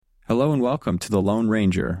Hello and welcome to The Lone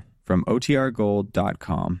Ranger from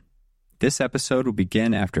OTRGold.com. This episode will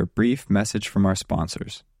begin after a brief message from our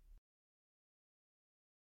sponsors.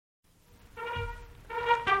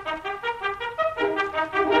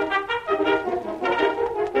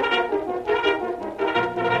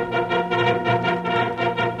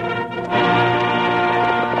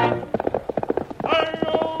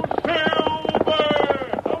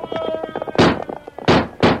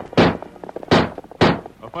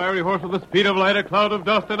 Fiery horse with the speed of light, a cloud of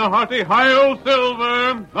dust, and a hearty hi-yo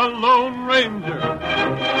silver, the Lone Ranger.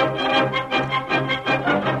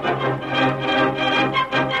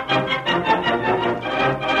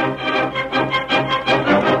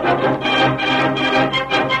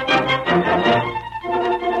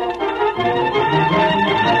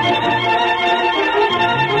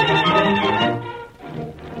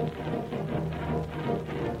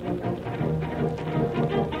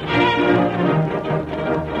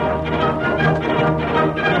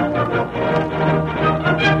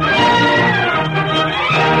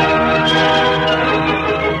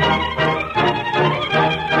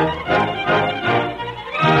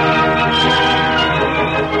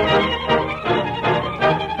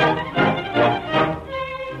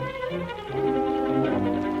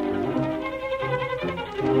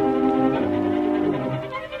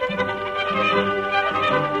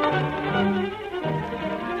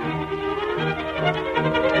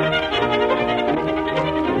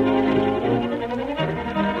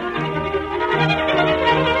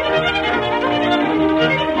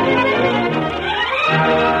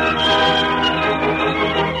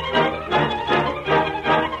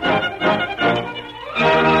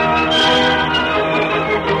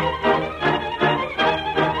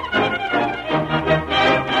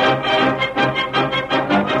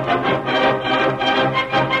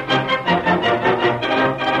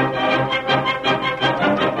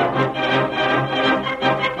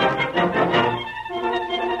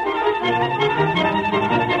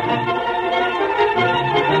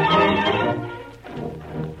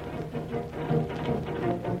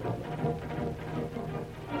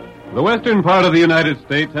 The western part of the United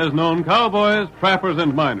States has known cowboys, trappers,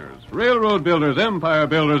 and miners, railroad builders, empire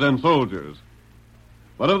builders, and soldiers.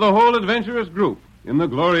 But of the whole adventurous group, in the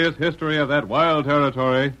glorious history of that wild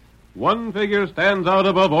territory, one figure stands out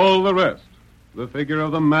above all the rest, the figure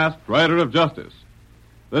of the masked rider of justice.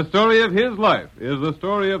 The story of his life is the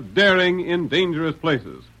story of daring in dangerous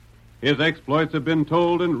places. His exploits have been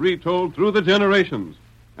told and retold through the generations.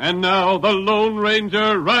 And now the Lone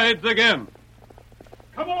Ranger rides again.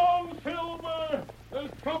 Come on, Silver!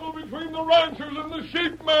 There's trouble between the ranchers and the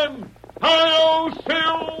sheepmen! Hi-yo,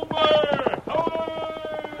 Silver!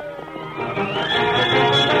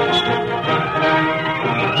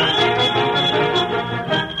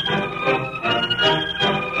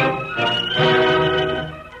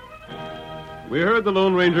 We heard the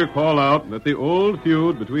Lone Ranger call out that the old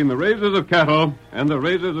feud between the raisers of cattle and the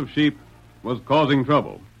raisers of sheep was causing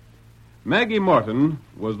trouble. Maggie Morton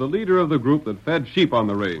was the leader of the group that fed sheep on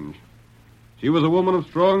the range. She was a woman of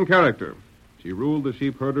strong character. She ruled the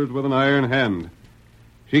sheep herders with an iron hand.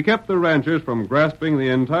 She kept the ranchers from grasping the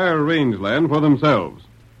entire rangeland for themselves.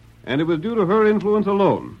 And it was due to her influence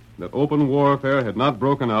alone that open warfare had not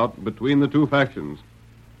broken out between the two factions.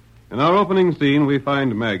 In our opening scene, we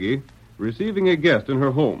find Maggie receiving a guest in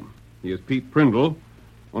her home. He is Pete Prindle,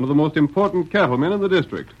 one of the most important cattlemen in the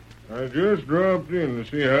district. I just dropped in to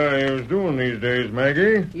see how you was doing these days,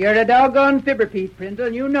 Maggie. You're a doggone fibber, Pete Prindle,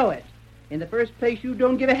 and you know it. In the first place, you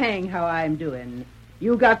don't give a hang how I'm doing.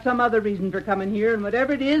 You got some other reason for coming here, and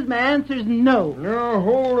whatever it is, my answer's no. Now,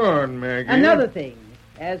 hold on, Maggie. Another thing.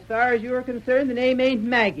 As far as you're concerned, the name ain't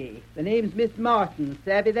Maggie. The name's Miss Martin.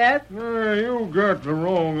 Savvy that? You got the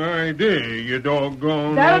wrong idea, you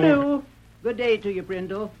doggone... That'll do. Good day to you,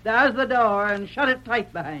 Prindle. There's the door, and shut it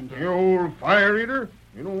tight behind you. You old fire eater.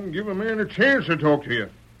 You don't give a man a chance to talk to you.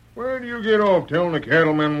 Where do you get off telling the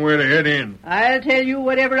cattlemen where to head in? I'll tell you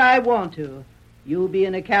whatever I want to. You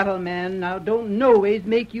being a cattleman now don't no ways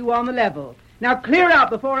make you on the level. Now clear out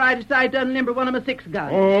before I decide to unlimber one of my 6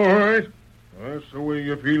 guns. All right. That's the way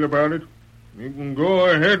you feel about it. You can go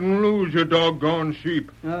ahead and lose your doggone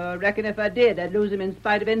sheep. Reckon if I did, I'd lose him in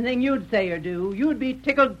spite of anything you'd say or do. You'd be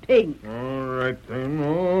tickled pink. All right, then.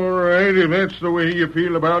 All right, if that's the way you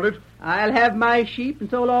feel about it. I'll have my sheep and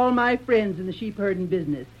so will all my friends in the sheep herding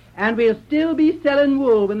business. And we'll still be selling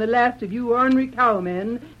wool when the last of you ornery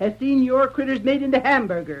cowmen has seen your critters made into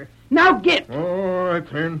hamburger. Now get! All right,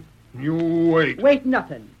 then. You wait. Wait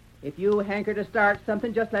nothing. If you hanker to start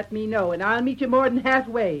something, just let me know, and I'll meet you more than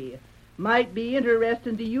halfway. Might be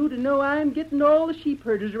interesting to you to know I'm getting all the sheep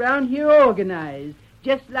herders around here organized.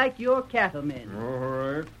 just like your cattlemen. All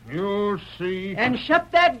right, you'll see. And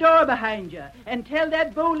shut that door behind you, and tell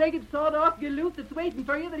that bow-legged, sawed-off galoot that's waiting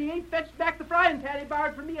for you that he ain't fetched back the frying pan he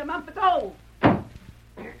borrowed from me a month ago.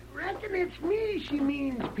 Reckon it's me she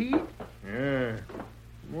means, Pete. Yeah.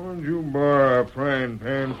 What'd you borrow a frying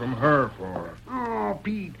pan from her for? Oh,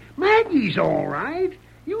 Pete, Maggie's all right.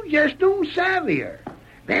 You just don't savvy her.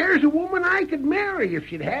 There's a woman I could marry if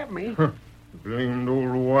she'd have me. Blamed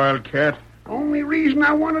old wildcat. Only reason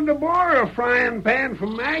I wanted to borrow a frying pan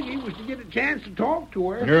from Maggie was to get a chance to talk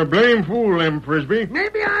to her. You're a blame fool, Lem Frisbee.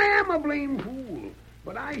 Maybe I am a blame fool,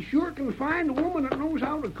 but I sure can find a woman that knows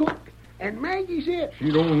how to cook, and Maggie's it.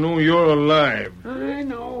 She don't know you're alive. I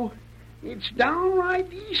know. It's downright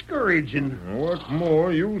discouraging. What's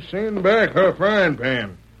more, you send back her frying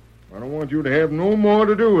pan. I don't want you to have no more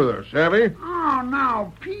to do with her, savvy? Oh,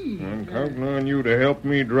 now, Pete. I'm counting on you to help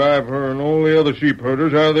me drive her and all the other sheep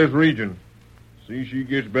herders out of this region. See she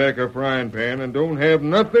gets back her frying pan and don't have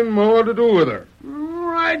nothing more to do with her. All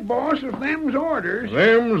right, boss, if them's orders.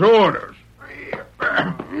 Them's orders.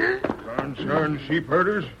 Concerned sheep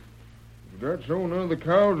herders. If that's so, none of the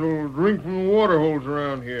cows will drink from the water holes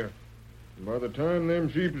around here. And by the time them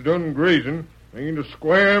sheep's done grazing, they ain't a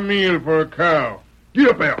square meal for a cow. Get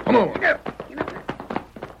up there, come on. Get up.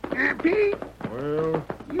 Pete, Well,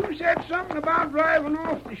 you said something about driving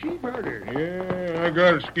off the sheep herders. yeah, I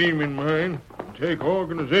got a scheme in mind. Take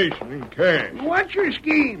organization and cash. What's your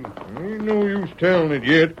scheme? Ain't no use telling it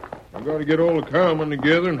yet. I got to get all the cowmen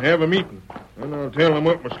together and have a meeting. Then I'll tell them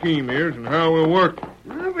what my scheme is and how we'll work it.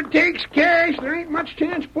 Well, if it takes cash, there ain't much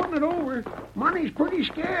chance putting it over. Money's pretty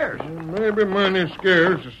scarce. Maybe money's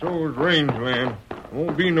scarce, so is rangeland.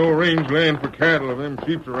 Won't be no rangeland for cattle if them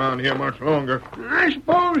sheep's around here much longer. I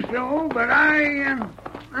suppose so, but I...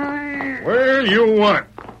 Well, you what?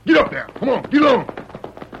 Get up there. Come on, get along.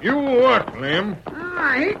 You what, Lem?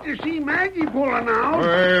 I hate to see Maggie pulling out.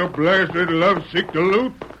 Well, blasted lovesick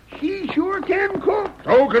galoot. She sure can cook.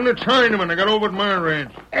 So can the Chinaman I got over at my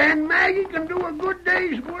ranch. And Maggie can do a good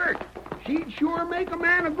day's work. She'd sure make a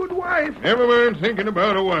man a good wife. Never mind thinking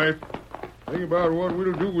about a wife. Think about what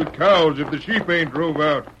we'll do with cows if the sheep ain't drove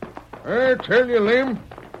out. I tell you, Lem,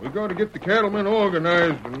 we got to get the cattlemen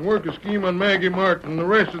organized and work a scheme on Maggie Martin and the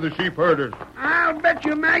rest of the sheep herders. I'll bet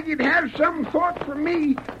you Maggie'd have some thought for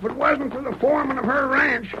me if it wasn't for the foreman of her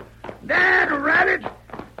ranch. Dad, rat it,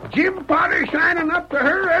 Jim Potter shining up to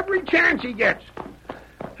her every chance he gets.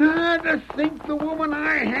 To think the woman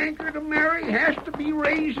I hanker to marry has to be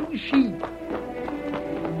raising sheep.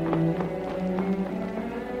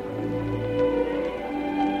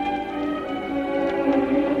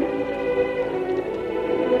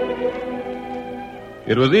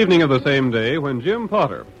 It was evening of the same day when Jim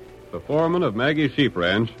Potter, the foreman of Maggie's sheep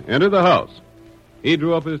ranch, entered the house. He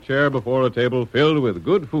drew up his chair before a table filled with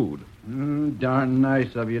good food. Darn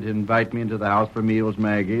nice of you to invite me into the house for meals,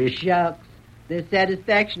 Maggie. Shucks. There's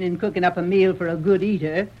satisfaction in cooking up a meal for a good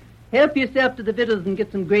eater. Help yourself to the victuals and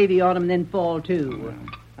get some gravy on 'em and then fall to.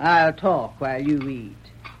 I'll talk while you eat.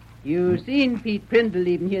 You seen Pete Prindle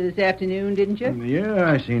leaving here this afternoon, didn't you? Yeah,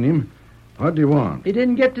 I seen him. What do you want? He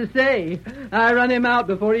didn't get to say. I run him out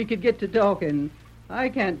before he could get to talking. I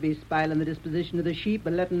can't be spiling the disposition of the sheep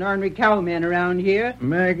by letting ornery cowmen around here.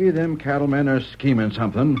 Maggie, them cattlemen are scheming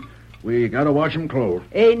something. We gotta watch 'em close.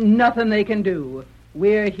 Ain't nothing they can do.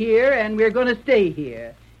 We're here, and we're going to stay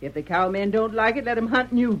here. If the cowmen don't like it, let 'em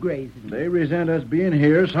hunt new grazing. They resent us being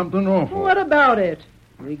here something awful. What about it?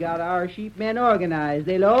 We got our sheepmen organized.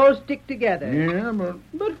 They'll all stick together. Yeah, but...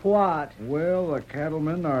 But what? Well, the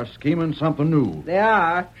cattlemen are scheming something new. They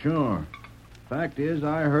are. Sure. Fact is,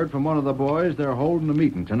 I heard from one of the boys they're holding a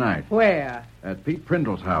meeting tonight. Where? At Pete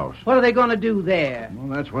Prindle's house. What are they going to do there?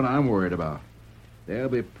 Well, that's what I'm worried about. They'll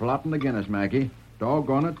be plotting against us, Maggie.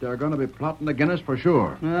 Doggone it, they're going to be plotting against us for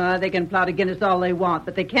sure. They can plot against us all they want,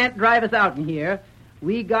 but they can't drive us out in here.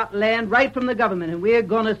 We got land right from the government, and we're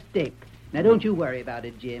going to stick. Now, don't you worry about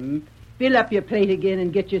it, Jim. Fill up your plate again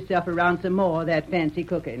and get yourself around some more of that fancy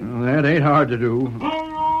cooking. Well, that ain't hard to do.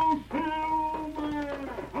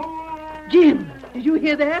 Jim, did you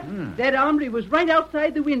hear that? That hombre was right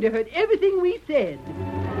outside the window, heard everything we said.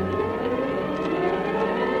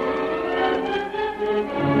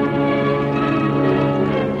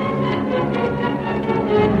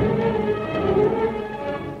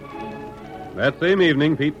 That same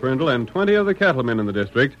evening, Pete Prindle and 20 of the cattlemen in the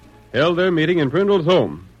district held their meeting in Prindle's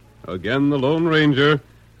home. Again, the Lone Ranger,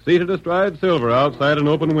 seated astride Silver outside an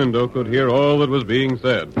open window, could hear all that was being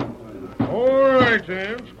said. All right,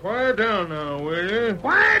 gents. Quiet down now, will you?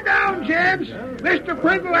 Quiet down, gents. Mr.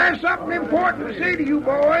 Prindle has something important to say to you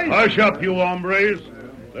boys. Hush up, you hombres.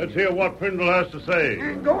 Let's hear what Prindle has to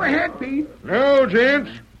say. Go ahead, Pete. Now,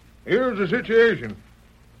 gents, here's the situation.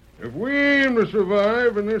 If we aim to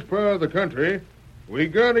survive in this part of the country, we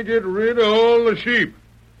got to get rid of all the sheep.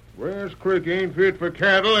 Grass Creek ain't fit for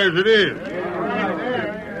cattle as it is.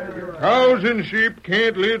 Cows and sheep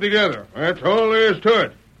can't live together. That's all there is to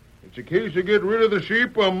it. It's a case of get rid of the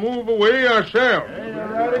sheep or move away ourselves.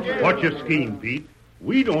 What's your scheme, Pete?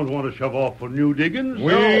 We don't want to shove off for new diggings.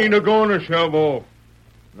 We ain't a-going to shove off.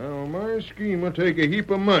 Now, my scheme will take a heap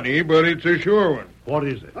of money, but it's a sure one. What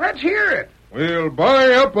is it? Let's hear it. We'll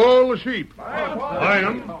buy up all the sheep. Buy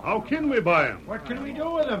them? How can we buy them? What can we do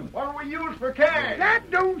with them? What do we use for cash? That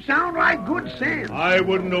don't sound like good sense. I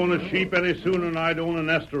wouldn't own a sheep any sooner than I'd own a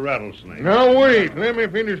nest of rattlesnakes. Now, wait. Let me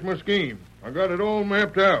finish my scheme. I got it all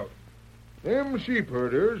mapped out. Them sheep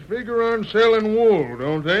herders figure on selling wool,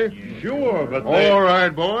 don't they? Sure, but they... All right,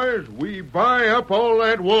 boys. We buy up all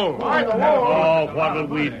that wool. Buy the wool. Oh, what'll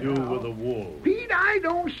we do with the wool? Pete, I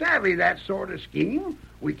don't savvy that sort of scheme.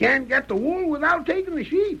 We can't get the wool without taking the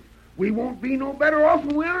sheep. We won't be no better off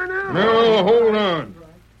than we are now. No, hold on.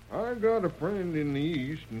 I got a friend in the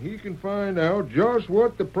East, and he can find out just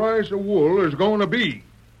what the price of wool is going to be.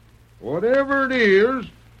 Whatever it is,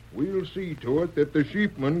 we'll see to it that the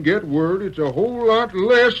sheepmen get word it's a whole lot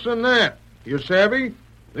less than that. You savvy?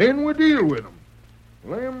 Then we deal with them.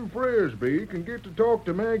 Lem Frisbee can get to talk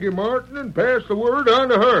to Maggie Martin and pass the word on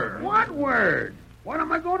to her. What word? What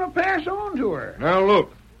am I going to pass on to her? Now,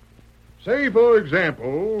 look. Say, for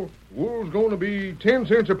example, wool's going to be 10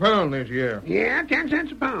 cents a pound this year. Yeah, 10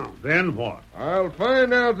 cents a pound. Then what? I'll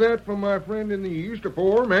find out that from my friend in the East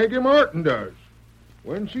before Maggie Martin does.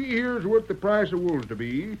 When she hears what the price of wool's to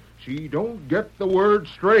be, she don't get the word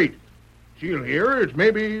straight. She'll hear it's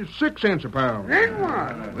maybe 6 cents a pound. Then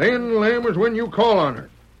what? Then, Lem, is when you call on her.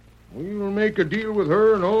 We'll make a deal with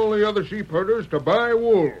her and all the other sheep herders to buy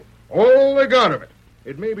wool. All they got of it.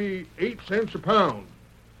 It may be 8 cents a pound.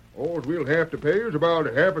 All we'll have to pay is about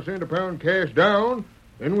half a cent a pound cash down.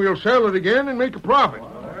 Then we'll sell it again and make a profit.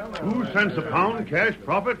 2 cents a pound cash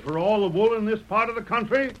profit for all the wool in this part of the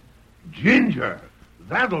country? Ginger,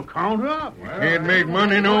 that'll count up. Can't make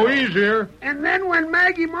money no easier. And then when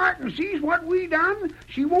Maggie Martin sees what we done,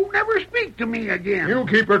 she won't never speak to me again. You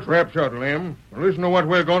keep her trap shut, Lem. Listen to what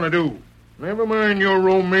we're going to do. Never mind your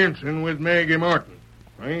romancing with Maggie Martin.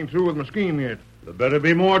 I ain't through with my scheme yet. There better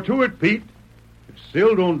be more to it, Pete. It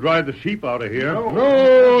still don't drive the sheep out of here.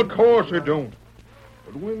 No, of course it don't.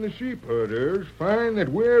 But when the sheep herders find that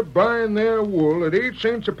we're buying their wool at 8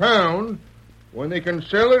 cents a pound, when they can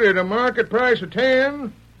sell it at a market price of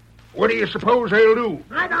 10, what do you suppose they'll do?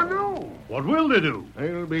 I don't know. What will they do?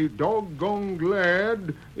 They'll be doggone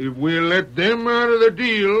glad if we'll let them out of the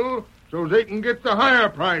deal so they can get the higher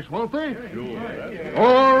price, won't they? Sure.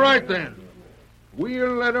 All right, then.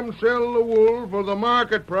 We'll let them sell the wool for the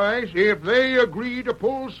market price if they agree to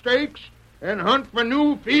pull stakes and hunt for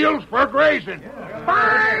new fields for grazing.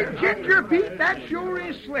 By Ginger, Pete, that sure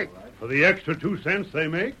is slick. For the extra 2 cents they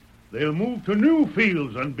make, they'll move to new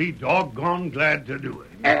fields and be doggone glad to do it.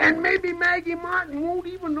 And maybe Maggie Martin won't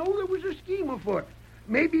even know there was a scheme afoot.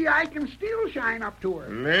 Maybe I can still shine up to her.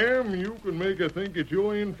 Lem, you can make her think it's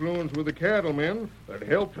your influence with the cattlemen that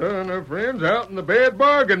helped her and her friends out in the bad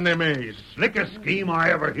bargain they made. Slickest scheme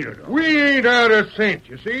I ever heard of. We ain't out a cent,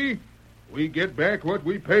 you see. We get back what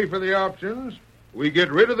we pay for the options. We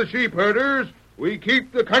get rid of the sheep herders. We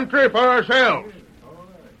keep the country for ourselves.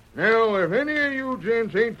 Now, if any of you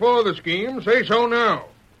gents ain't for the scheme, say so now.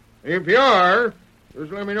 If you are,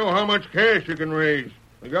 just let me know how much cash you can raise.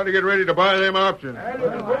 We got to get ready to buy them options.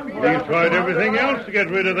 We've tried everything else to get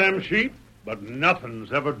rid of them sheep, but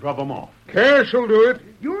nothing's ever drove them off. Cash will do it.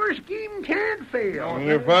 Your scheme can't fail.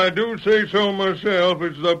 And if I do say so myself,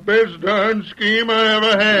 it's the best darn scheme I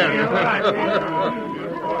ever had.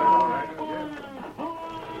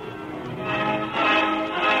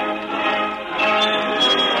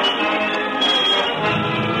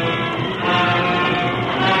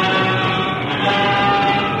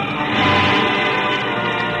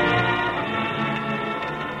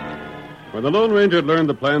 When the Lone Ranger had learned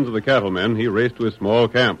the plans of the cattlemen, he raced to his small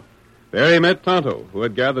camp. There he met Tonto, who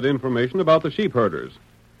had gathered information about the sheep herders.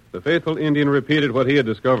 The faithful Indian repeated what he had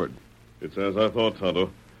discovered. It's as I thought, Tonto.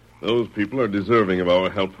 Those people are deserving of our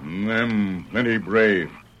help. Them plenty brave.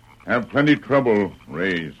 Have plenty trouble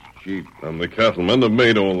raise sheep. And the cattlemen have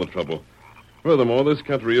made all the trouble. Furthermore, this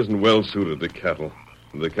country isn't well suited to cattle.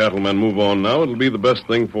 If the cattlemen move on now, it'll be the best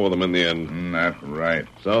thing for them in the end. That's right.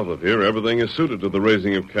 South of here, everything is suited to the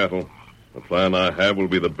raising of cattle. The plan I have will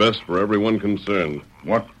be the best for everyone concerned.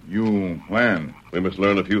 What you plan? We must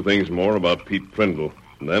learn a few things more about Pete Prindle,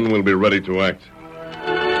 and then we'll be ready to act.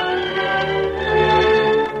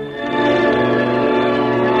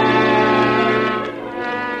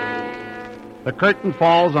 the curtain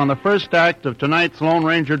falls on the first act of tonight's Lone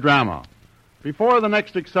Ranger drama. Before the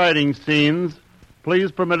next exciting scenes, please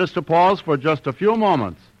permit us to pause for just a few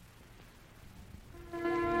moments.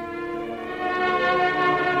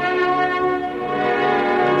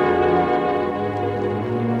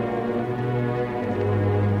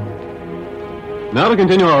 Now to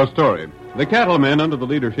continue our story. The cattlemen under the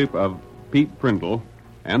leadership of Pete Prindle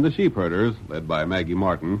and the sheep herders, led by Maggie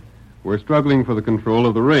Martin, were struggling for the control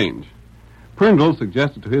of the range. Prindle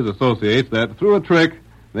suggested to his associates that through a trick,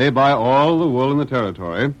 they buy all the wool in the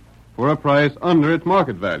territory for a price under its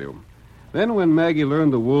market value. Then when Maggie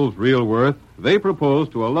learned the wool's real worth, they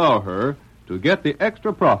proposed to allow her to get the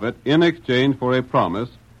extra profit in exchange for a promise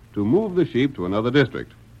to move the sheep to another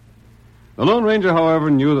district. The Lone Ranger,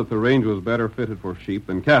 however, knew that the range was better fitted for sheep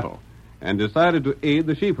than cattle, and decided to aid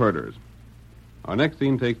the sheep herders. Our next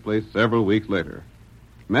scene takes place several weeks later.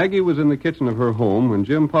 Maggie was in the kitchen of her home when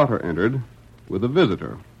Jim Potter entered with a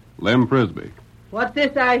visitor, Lem Frisbee. What's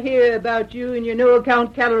this I hear about you and your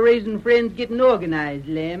no-account cattle-raising friends getting organized,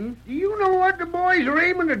 Lem? Do you know what the boys are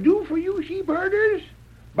aiming to do for you sheep herders?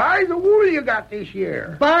 Buy the wool you got this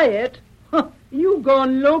year. Buy it? Huh, you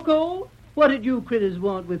gone loco? What did you critters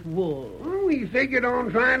want with wool? Well, we figured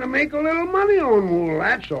on trying to make a little money on wool,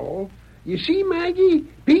 that's all. You see, Maggie,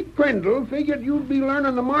 Pete Prindle figured you'd be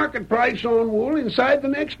learning the market price on wool inside the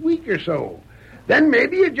next week or so. Then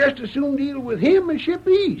maybe you'd just as soon deal with him as ship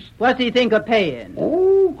east. What's he think of paying?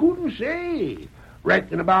 Oh, couldn't say.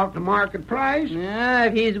 Reckon about the market price?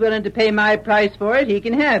 If he's willing to pay my price for it, he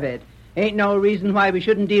can have it. Ain't no reason why we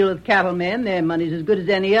shouldn't deal with cattlemen. Their money's as good as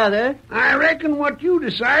any other. I reckon what you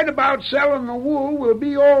decide about selling the wool will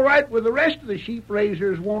be all right with the rest of the sheep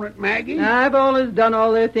raisers, won't it, Maggie? I've always done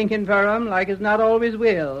all their thinking for 'em, like as not always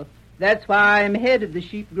will. That's why I'm head of the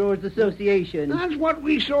Sheep Growers Association. That's what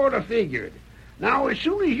we sort of figured. Now, as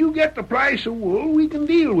soon as you get the price of wool, we can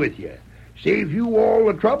deal with you. Save you all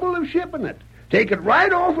the trouble of shipping it. Take it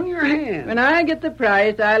right off in your hands. When I get the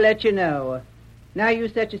price, I'll let you know. Now you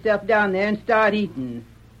set yourself down there and start eating.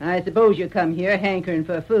 I suppose you come here hankering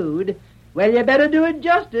for food. Well, you better do it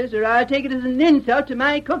justice, or I'll take it as an insult to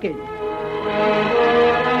my cooking.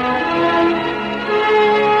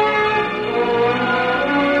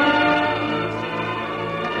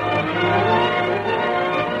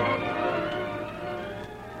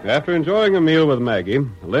 After enjoying a meal with Maggie,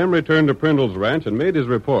 Lem returned to Prindle's ranch and made his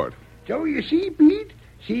report. So you see, Pete,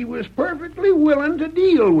 she was perfectly willing to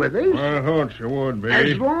deal with us. I thought she would be.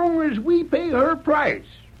 As long as we pay her price.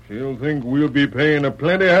 She'll think we'll be paying a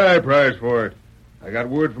plenty high price for it. I got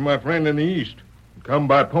word from my friend in the east. Come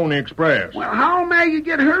by Pony Express. Well, how'll Maggie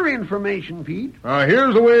get her information, Pete?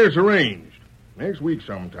 Here's the way it's arranged. Next week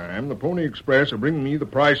sometime, the Pony Express will bring me the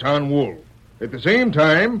price on wool. At the same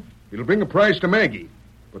time, it'll bring a price to Maggie.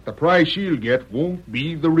 But the price she'll get won't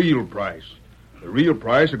be the real price. The real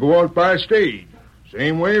price will go out by stage.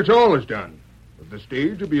 Same way it's always done. But the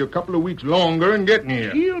stage will be a couple of weeks longer in getting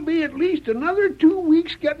here. She'll be at least another 2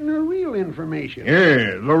 weeks getting her real information.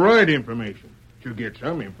 Yeah, the right information. She'll get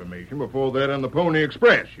some information before that on the Pony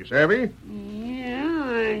Express, you savvy?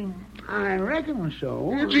 Yeah, I reckon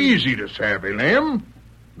so. It's easy to savvy, Lem.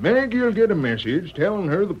 Maggie'll get a message telling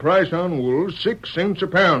her the price on wool's 6 cents a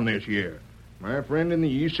pound this year. My friend in the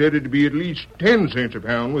east said it'd be at least 10 cents a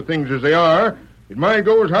pound with things as they are. It might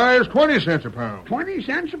go as high as 20 cents a pound. 20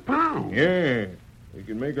 cents a pound? Yeah. We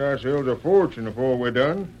can make ourselves a fortune before we're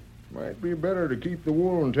done. Might be better to keep the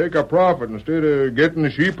wool and take a profit instead of getting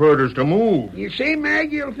the sheep herders to move. You say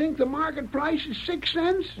Maggie'll think the market price is 6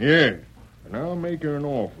 cents? Yeah. And I'll make her an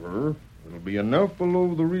offer. It'll be enough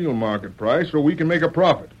below the real market price so we can make a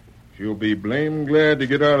profit. She'll be blame glad to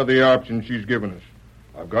get out of the options she's given us.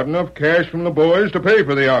 I've got enough cash from the boys to pay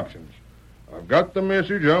for the options. I've got the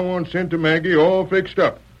message I want sent to Maggie all fixed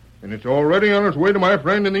up, and it's already on its way to my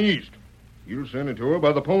friend in the east. He'll send it to her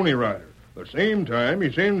by the Pony Rider. The same time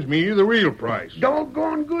he sends me the real price.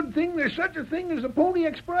 Doggone good thing there's such a thing as the Pony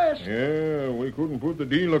Express. Yeah, we couldn't put the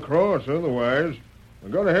deal across otherwise.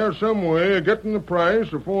 We've got to have some way of getting the price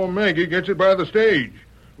before Maggie gets it by the stage.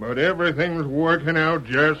 But everything's working out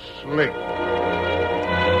just slick.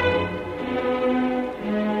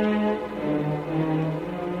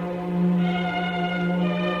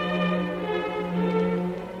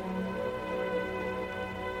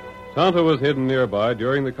 Tonto was hidden nearby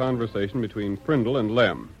during the conversation between Prindle and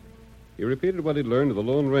Lem. He repeated what he'd learned to the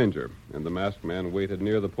Lone Ranger, and the masked man waited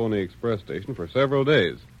near the Pony Express station for several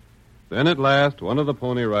days. Then at last, one of the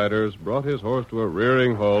Pony Riders brought his horse to a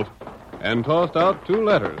rearing halt and tossed out 2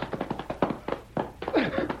 letters.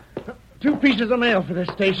 2 pieces of mail for this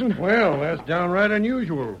station. Well, that's downright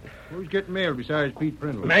unusual. Who's getting mail besides Pete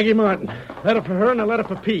Prindle? Maggie Martin. Letter for her and a letter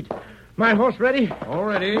for Pete. My horse ready? All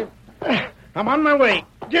ready. I'm on my way.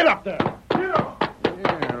 Get up there.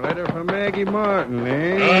 Yeah, letter for Maggie Martin,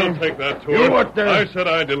 eh? I'll take that to her. You what the... I said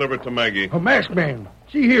I'd deliver it to Maggie. A masked man.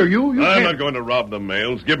 See here, you I'm can't... not going to rob the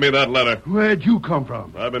mails. Give me that letter. Where'd you come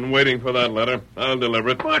from? I've been waiting for that letter. I'll deliver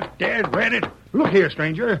it. But, Dad, read it. Look here,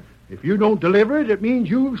 stranger. If you don't deliver it, it means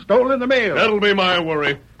you've stolen the mail. That'll be my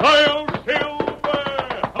worry. I'll Silver!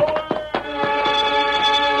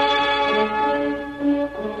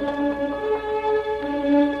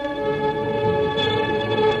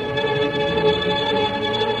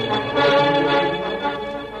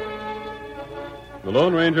 The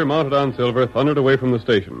Lone Ranger, mounted on Silver, thundered away from the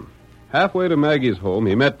station. Halfway to Maggie's home,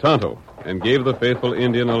 he met Tonto and gave the faithful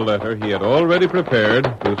Indian a letter he had already prepared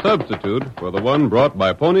to substitute for the one brought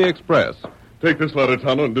by Pony Express. Take this letter,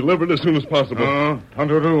 Tonto, and deliver it as soon as possible.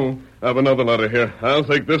 Tonto do. I have another letter here. I'll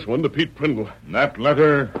take this one to Pete Prindle. That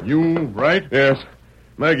letter, you write? Yes.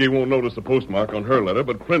 Maggie won't notice the postmark on her letter,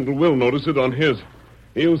 but Prindle will notice it on his.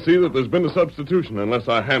 He'll see that there's been a substitution unless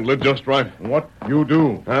I handle it just right. What you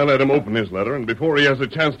do? I'll let him open his letter, and before he has a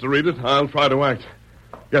chance to read it, I'll try to act.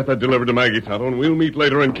 Get that delivered to Maggie, Tonto, and we'll meet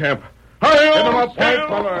later in camp. Hi-yo! Get him up, white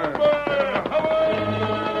feller!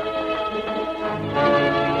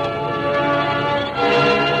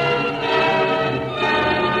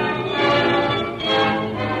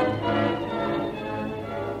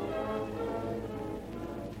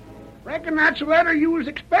 Reckon that's the letter you was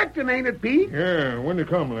expecting, ain't it, Pete? Yeah, when did it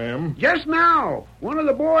come, Lamb? Just now. One of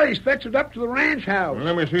the boys fetched it up to the ranch house. Well,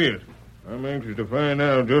 let me see it. I'm anxious to find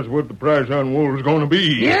out just what the price on wool is going to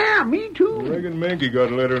be. Yeah, me too. I reckon Maggie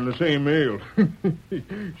got a letter in the same mail.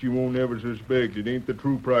 She won't ever suspect it ain't the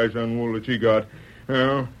true price on wool that she got.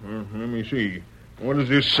 Well, let me see. What does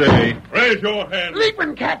this say? Raise your hands.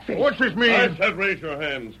 Leaping catfish. What's this mean? I said raise your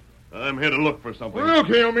hands. I'm here to look for something. Look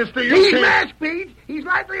here, mister. You He's can't... masked, Pete. He's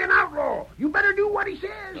likely an outlaw. You better do what he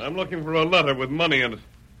says. I'm looking for a letter with money in it.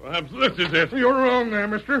 Perhaps this is it. You're wrong there,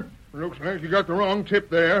 mister. Looks like you got the wrong tip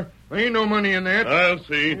there. There ain't no money in that. I'll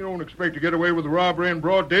see. You don't expect to get away with robbery in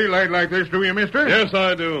broad daylight like this, do you, mister? Yes,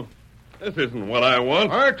 I do. This isn't what I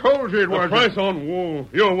want. I told you it The wasn't. price on wool.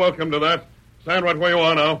 You're welcome to that. Stand right where you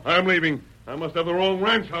are now. I'm leaving. I must have the wrong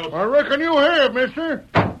ranch house. I reckon you have, mister.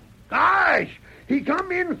 Gosh, he come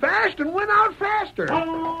in fast and went out faster.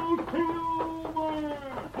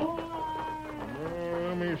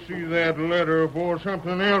 Let me see that letter before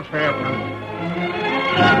something else happens.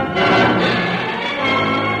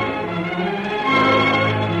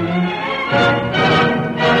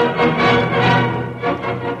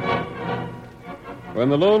 When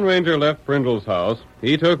the Lone Ranger left Prindle's house,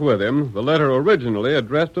 he took with him the letter originally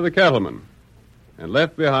addressed to the cattleman and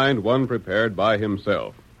left behind one prepared by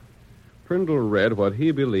himself. Prindle read what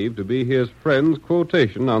he believed to be his friend's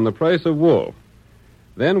quotation on the price of wool,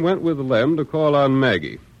 then went with Lem to call on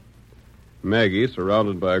Maggie. Maggie,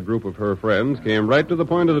 surrounded by a group of her friends, came right to the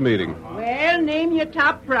point of the meeting. Well, name your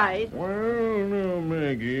top price. Well, now,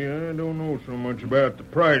 Maggie, I don't know so much about the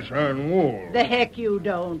price on wool. The heck you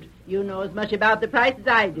don't. You know as much about the price as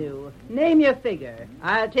I do. Name your figure.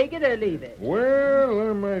 I'll take it or leave it. Well,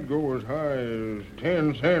 I might go as high as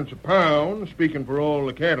 10 cents a pound, speaking for all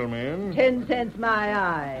the cattlemen. 10 cents my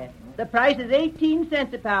eye. The price is 18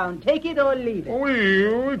 cents a pound. Take it or leave it.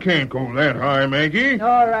 We can't go that high, Maggie.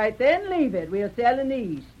 All right, then leave it. We'll sell in the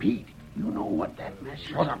east. Pete, you know what that mess is.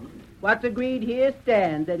 Shut up. What's agreed here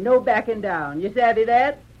stands, and no backing down. You savvy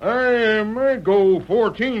that? I might go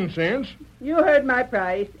 14 cents. You heard my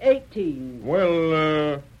price, 18.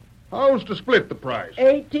 Well, how's to split the price?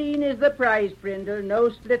 18 is the price, Prindle. No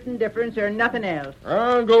splitting difference or nothing else.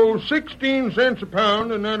 I'll go 16 cents a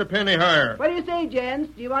pound and not a penny higher. What do you say, gents?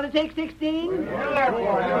 Do you want to take 16?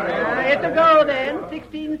 It's a go, then.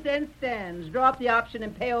 16 cents stands. Draw up the option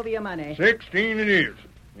and pay over your money. 16 it is.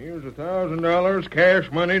 Here's $1,000 cash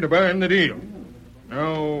money to bind the deal.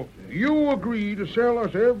 Now, you agree to sell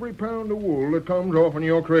us every pound of wool that comes off in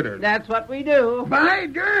your critters. That's what we do. By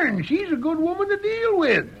darn, she's a good woman to deal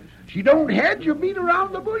with. She don't hedge or beat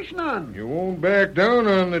around the bush none. You won't back down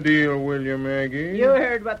on the deal, will you, Maggie? You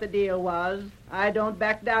heard what the deal was. I don't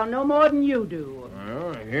back down no more than you do.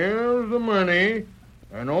 Well, here's the money,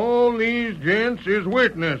 and all these gents is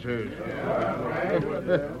witnesses.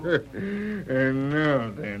 And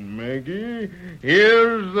now then, Maggie,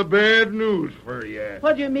 here's the bad news for you.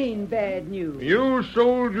 What do you mean, bad news? You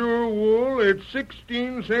sold your wool at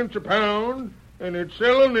 16 cents a pound, and it's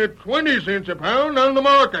selling at 20 cents a pound on the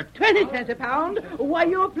market. 20 cents a pound? Why,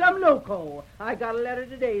 you're plumb loco. I got a letter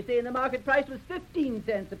today saying the market price was 15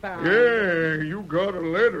 cents a pound. Yeah, you got a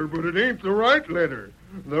letter, but it ain't the right letter.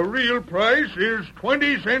 The real price is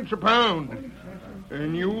 20 cents a pound.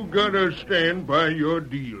 And you gotta stand by your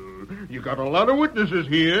deal. You got a lot of witnesses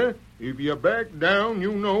here. If you back down,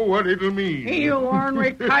 you know what it'll mean. You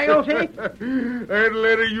ornery coyote. That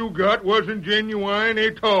letter you got wasn't genuine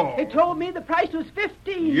at all. It told me the price was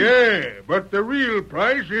 15. Yeah, but the real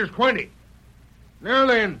price is 20. Now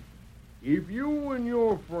then, if you and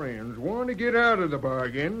your friends want to get out of the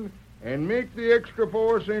bargain and make the extra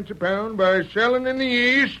 4 cents a pound by selling in the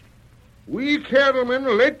East, we cattlemen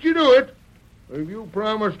will let you do it if you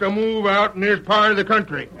promise to move out in this part of the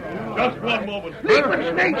country. Just one moment.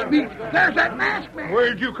 Sleeping snakes, Pete. There's that masked man.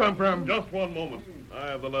 Where'd you come from? Just one moment.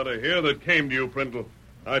 I have the letter here that came to you, Prindle.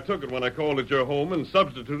 I took it when I called at your home and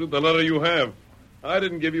substituted the letter you have. I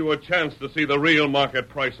didn't give you a chance to see the real market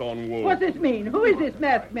price on wool. What's this mean? Who is this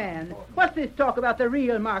masked man? What's this talk about the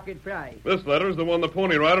real market price? This letter is the one the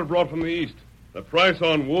Pony Rider brought from the East. The price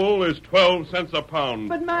on wool is 12 cents a pound.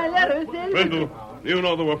 But my letter says... Brindle, you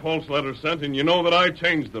know there were false letters sent, and you know that I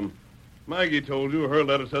changed them. Maggie told you her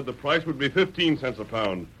letter said the price would be 15 cents a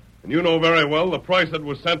pound. And you know very well the price that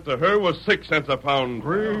was sent to her was 6 cents a pound.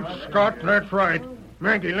 Great Scott, that's right.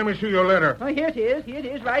 Maggie, let me see your letter. Oh, here it is. Here it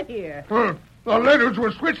is, right here. The letters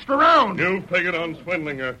were switched around. You figured on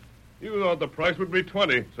swindling her. You thought the price would be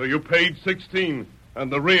 20, so you paid 16. And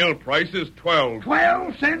the real price is 12.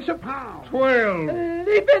 12 cents a pound. 12.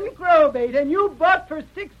 Leaping crowbait, and you bought for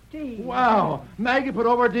 16. Wow. Maggie put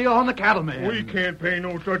over a deal on the cattleman. We can't pay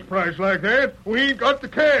no such price like that. We ain't got the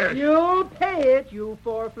cash. You'll pay it, you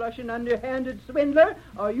four-flushing, underhanded swindler,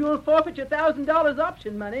 or you'll forfeit your $1,000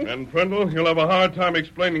 option money. And, Prindle, you'll have a hard time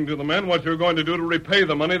explaining to the men what you're going to do to repay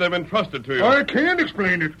the money they've entrusted to you. I can't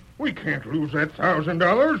explain it. We can't lose that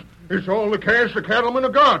 $1,000. It's all the cash the cattlemen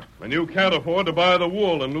have got. And you can't afford to buy the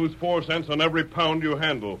wool and lose 4 cents on every pound you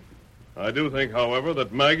handle. I do think, however,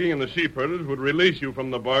 that Maggie and the sheepherders would release you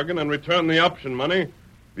from the bargain and return the option money if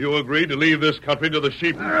you agree to leave this country to the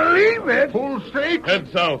sheep. Leave it? Full stake? Head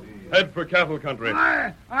south. Head for cattle country.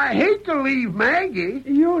 I hate to leave Maggie.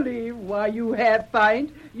 You leave? Why, you half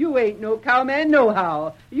pint. You ain't no cowman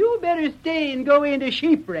nohow. You better stay and go into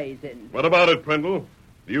sheep raising. What about it, Prindle?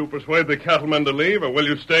 Do you persuade the cattlemen to leave, or will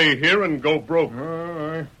you stay here and go broke?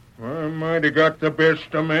 I might have got the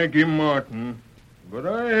best of Maggie Martin. But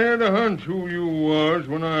I had a hunch who you was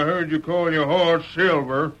when I heard you call your horse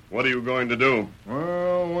Silver. What are you going to do?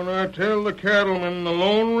 Well, when I tell the cattlemen the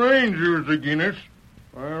Lone Ranger's against us,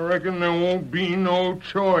 I reckon there won't be no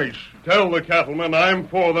choice. Tell the cattlemen I'm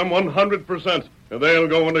for them 100%. They'll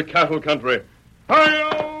go into cattle country.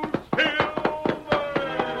 Hi-yo!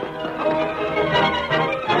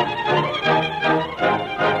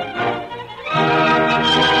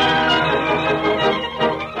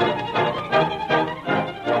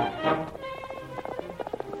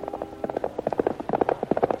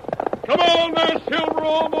 Come on there, Silver,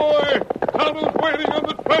 old boy. Tonto's waiting on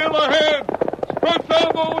the trail ahead. Stretch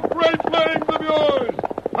out those great legs of yours.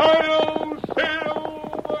 Hi-yo, Silver!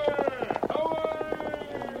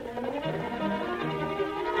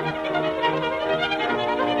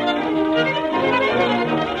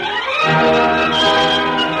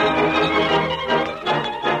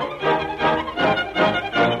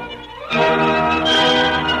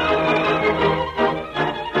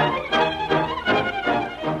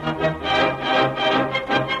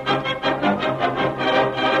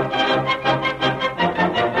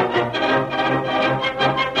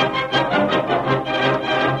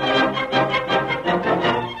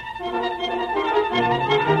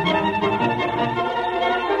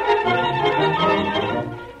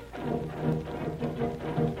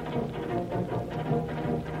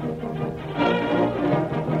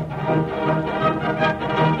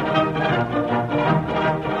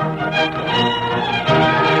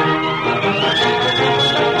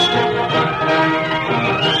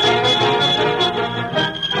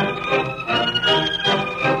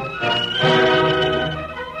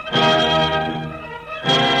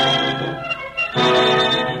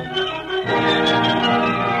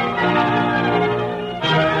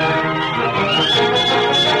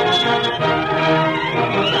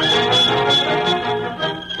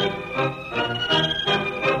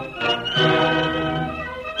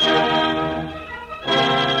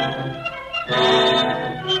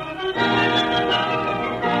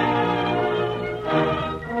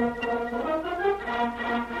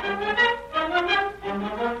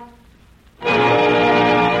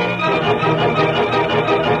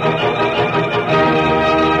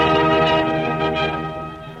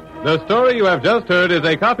 The story you have just heard is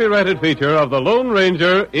a copyrighted feature of the Lone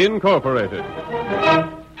Ranger, Incorporated.